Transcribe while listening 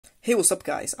Hey, what's up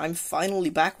guys? I'm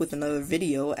finally back with another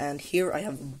video, and here I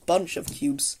have a bunch of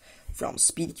cubes from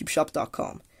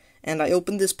speedcubeshop.com. And I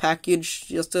opened this package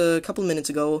just a couple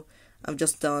minutes ago. I've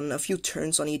just done a few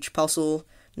turns on each puzzle,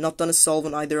 not done a solve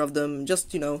on either of them,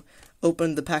 just,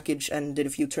 opened the package and did a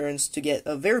few turns to get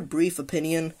a very brief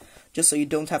opinion, just so you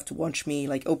don't have to watch me,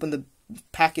 open the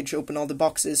package, open all the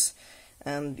boxes,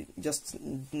 and just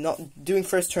not doing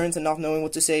first turns and not knowing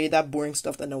what to say, that boring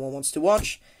stuff that no one wants to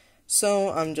watch. So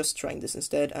I'm just trying this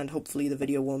instead, and hopefully the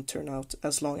video won't turn out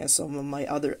as long as some of my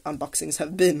other unboxings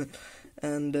have been.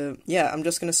 And yeah, I'm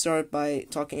just gonna start by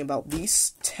talking about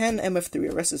these 10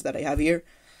 MF3 RSs that I have here.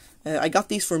 I got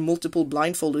these for multiple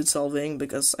blindfolded solving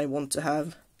because I want to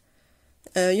have,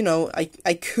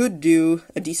 I could do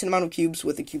a decent amount of cubes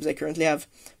with the cubes I currently have,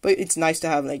 but it's nice to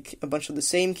have a bunch of the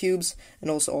same cubes, and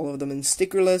also all of them in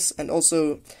stickerless, and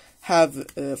also have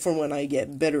for when I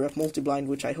get better at multi-blind,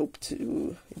 which I hope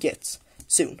to get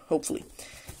soon, hopefully.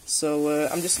 So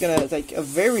I'm just gonna take a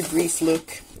very brief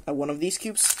look at one of these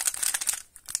cubes.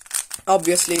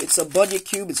 Obviously, it's a budget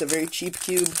cube, it's a very cheap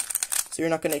cube, so you're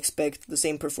not gonna expect the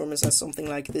same performance as something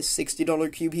like this $60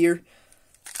 cube here.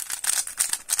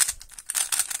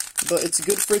 But it's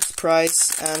good for its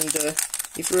price, and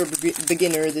if you're a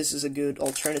beginner, this is a good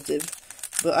alternative.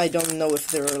 But I don't know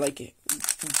if there are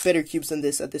better cubes than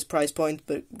this at this price point,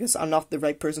 but because I'm not the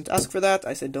right person to ask for that,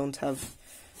 I said don't have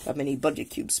that many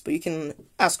budget cubes, but you can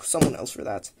ask someone else for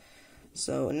that.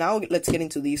 So now let's get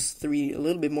into these three a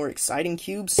little bit more exciting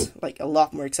cubes, a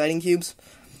lot more exciting cubes.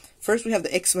 First we have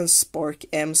the X-Men Spark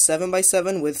M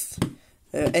 7x7 with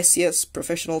SES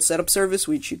Professional Setup Service,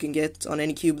 which you can get on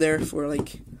any cube there for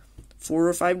 $4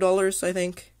 or $5, I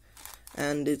think.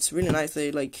 And it's really nice.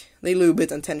 They lube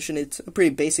it and tension it, a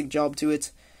pretty basic job to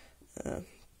it.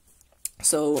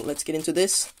 So let's get into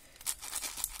this.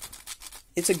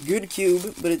 It's a good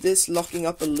cube, but it is locking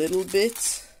up a little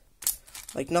bit.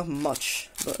 Not much,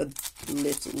 but a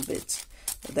little bit.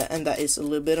 And that is a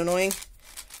little bit annoying.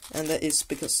 And that is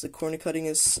because the corner cutting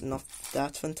is not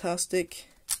that fantastic.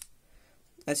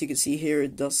 As you can see here,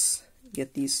 it does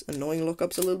get these annoying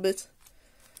lockups a little bit.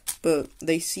 But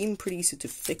they seem pretty easy to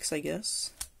fix, I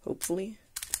guess. Hopefully.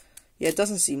 Yeah, it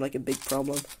doesn't seem like a big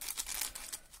problem.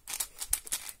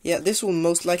 Yeah, this will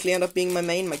most likely end up being my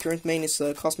main. My current main is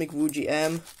a Cosmic Wuji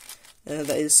M.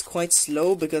 That is quite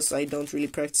slow because I don't really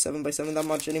practice 7x7 that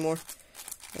much anymore.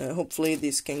 Hopefully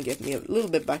this can get me a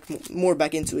little bit more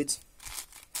back into it.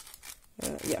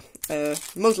 Yeah,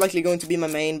 most likely going to be my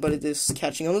main, but it is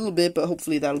catching a little bit, but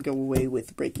hopefully that'll go away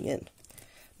with breaking in.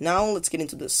 Now let's get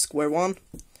into the Sq-1.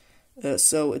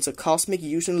 So it's a Cosmic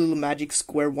Usual Little Magic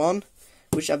Sq-1,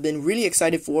 which I've been really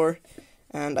excited for,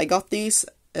 and I got this,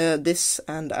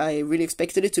 and I really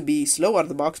expected it to be slow out of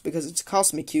the box because it's a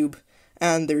Cosmic Cube,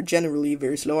 and they're generally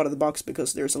very slow out of the box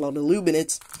because there's a lot of lube in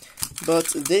it. But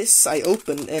this I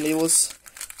opened, and it was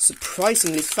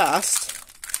surprisingly fast.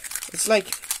 It's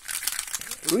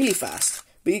really fast,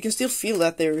 but you can still feel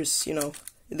that there's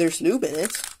lube in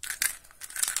it.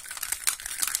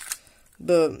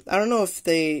 But I don't know if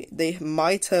they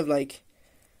might have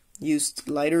used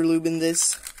lighter lube in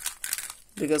this,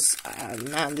 because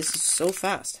man, this is so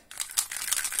fast.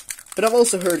 But I've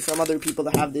also heard from other people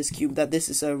that have this cube that this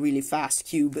is a really fast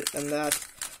cube, and that,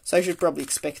 so I should probably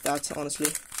expect that,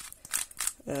 honestly.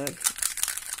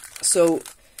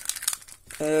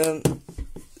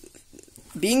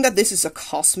 Being that this is a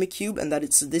Cosmic Cube and that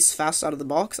it's this fast out of the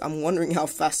box, I'm wondering how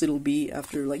fast it'll be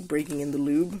after breaking in the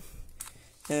lube.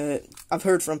 I've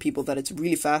heard from people that it's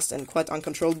really fast and quite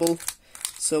uncontrollable,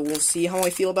 so we'll see how I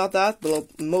feel about that, but I'll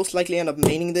most likely end up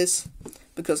maining this,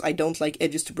 because I don't like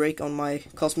edges to break on my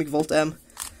Cosmic Volt M,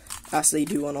 as they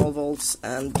do on all Volts,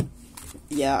 and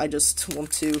yeah, I just don't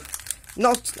want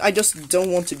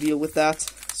to deal with that,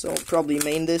 so I'll probably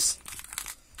main this,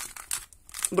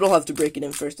 but I'll have to break it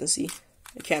in first and see.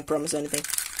 I can't promise anything.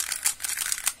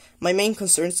 My main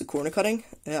concern is the corner cutting.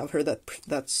 I've heard that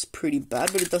that's pretty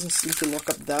bad, but it doesn't seem to lock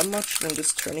up that much when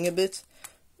just turning a bit.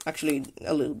 Actually,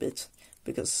 a little bit,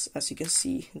 because as you can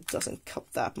see, it doesn't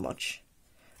cut that much.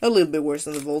 A little bit worse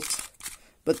than the Volt,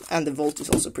 and the Volt is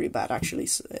also pretty bad actually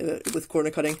with corner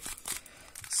cutting.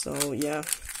 So yeah,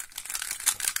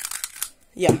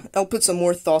 I'll put some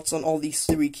more thoughts on all these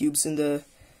three cubes in the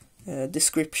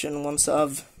description once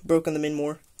I've broken them in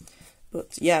more.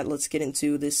 But yeah, let's get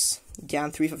into this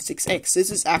GAN 356X.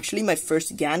 This is actually my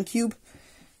first GAN cube,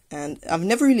 and I've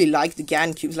never really liked the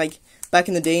GAN cubes. Back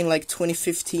in the day in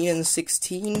 2015 and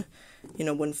 16,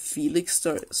 when Felix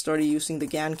started using the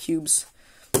GAN cubes,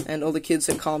 and all the kids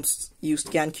at comps used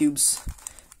GAN cubes.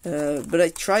 But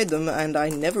I tried them, and I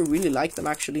never really liked them,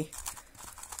 actually.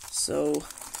 So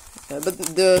But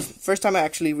the first time I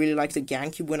actually really liked the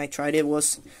GAN cube when I tried it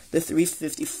was the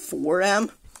 354M.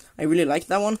 I really liked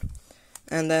that one.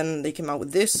 And then they came out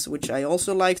with this, which I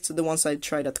also liked, the ones I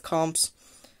tried at the comps.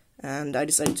 And I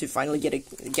decided to finally get a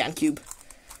GAN cube.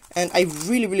 And I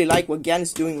really like what GAN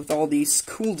is doing with all these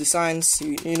cool designs.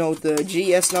 You know, the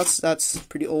GS nuts, that's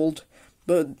pretty old.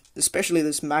 But especially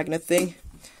this magnet thing,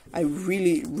 I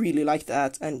really like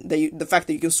that. And the fact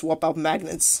that you can swap out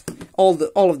magnets, all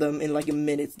of them in like a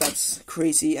minute, that's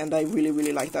crazy. And I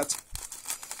really like that.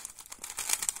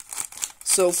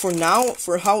 So for now,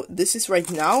 for how this is right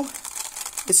now,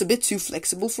 it's a bit too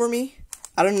flexible for me.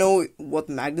 I don't know what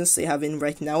magnets they have in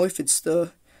right now, if it's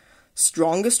the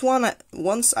strongest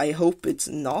ones. I hope it's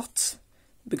not,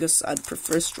 because I'd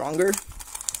prefer stronger.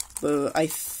 But I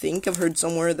think I've heard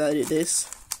somewhere that it is.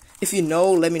 If you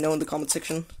know, let me know in the comment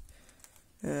section.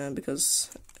 Because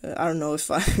I don't know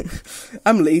if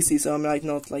I'm lazy, so I might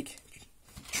not like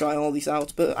try all these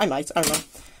out. But I might, I don't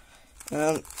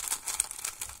know.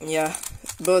 Yeah,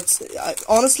 but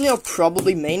honestly, I'll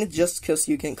probably main it just because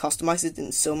you can customize it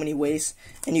in so many ways,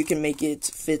 and you can make it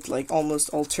fit like almost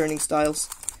all turning styles.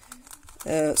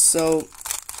 So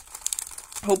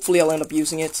hopefully I'll end up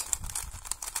using it.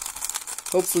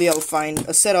 Hopefully I'll find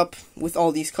a setup with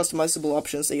all these customizable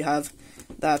options that you have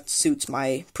that suits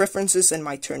my preferences and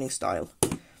my turning style.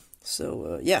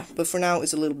 So yeah, but for now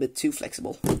it's a little bit too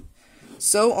flexible.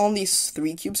 So all these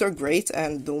 3 cubes are great,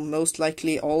 and they'll most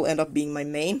likely all end up being my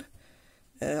main.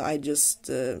 Yeah,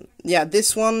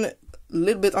 this one, a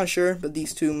little bit unsure, but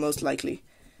these 2 most likely.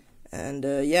 And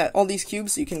yeah, all these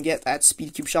cubes you can get at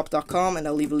SpeedCubeShop.com, and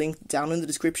I'll leave a link down in the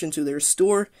description to their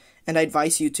store. And I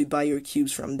advise you to buy your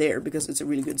cubes from there, because it's a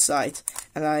really good site.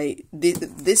 And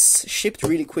this shipped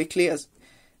really quickly, as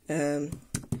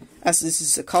this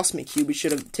is a cosmic cube, it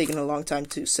should have taken a long time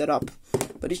to set up.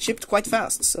 But it shipped quite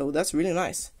fast, so that's really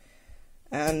nice.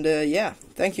 And yeah,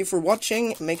 thank you for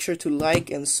watching. Make sure to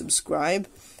like and subscribe,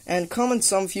 and comment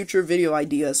some future video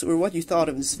ideas, or what you thought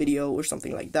of this video, or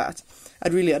something like that.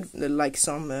 I'd really like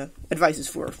some advices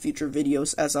for future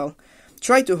videos, as I'll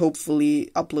try to hopefully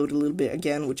upload a little bit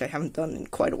again, which I haven't done in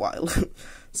quite a while.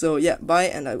 So yeah, bye,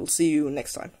 and I will see you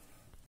next time.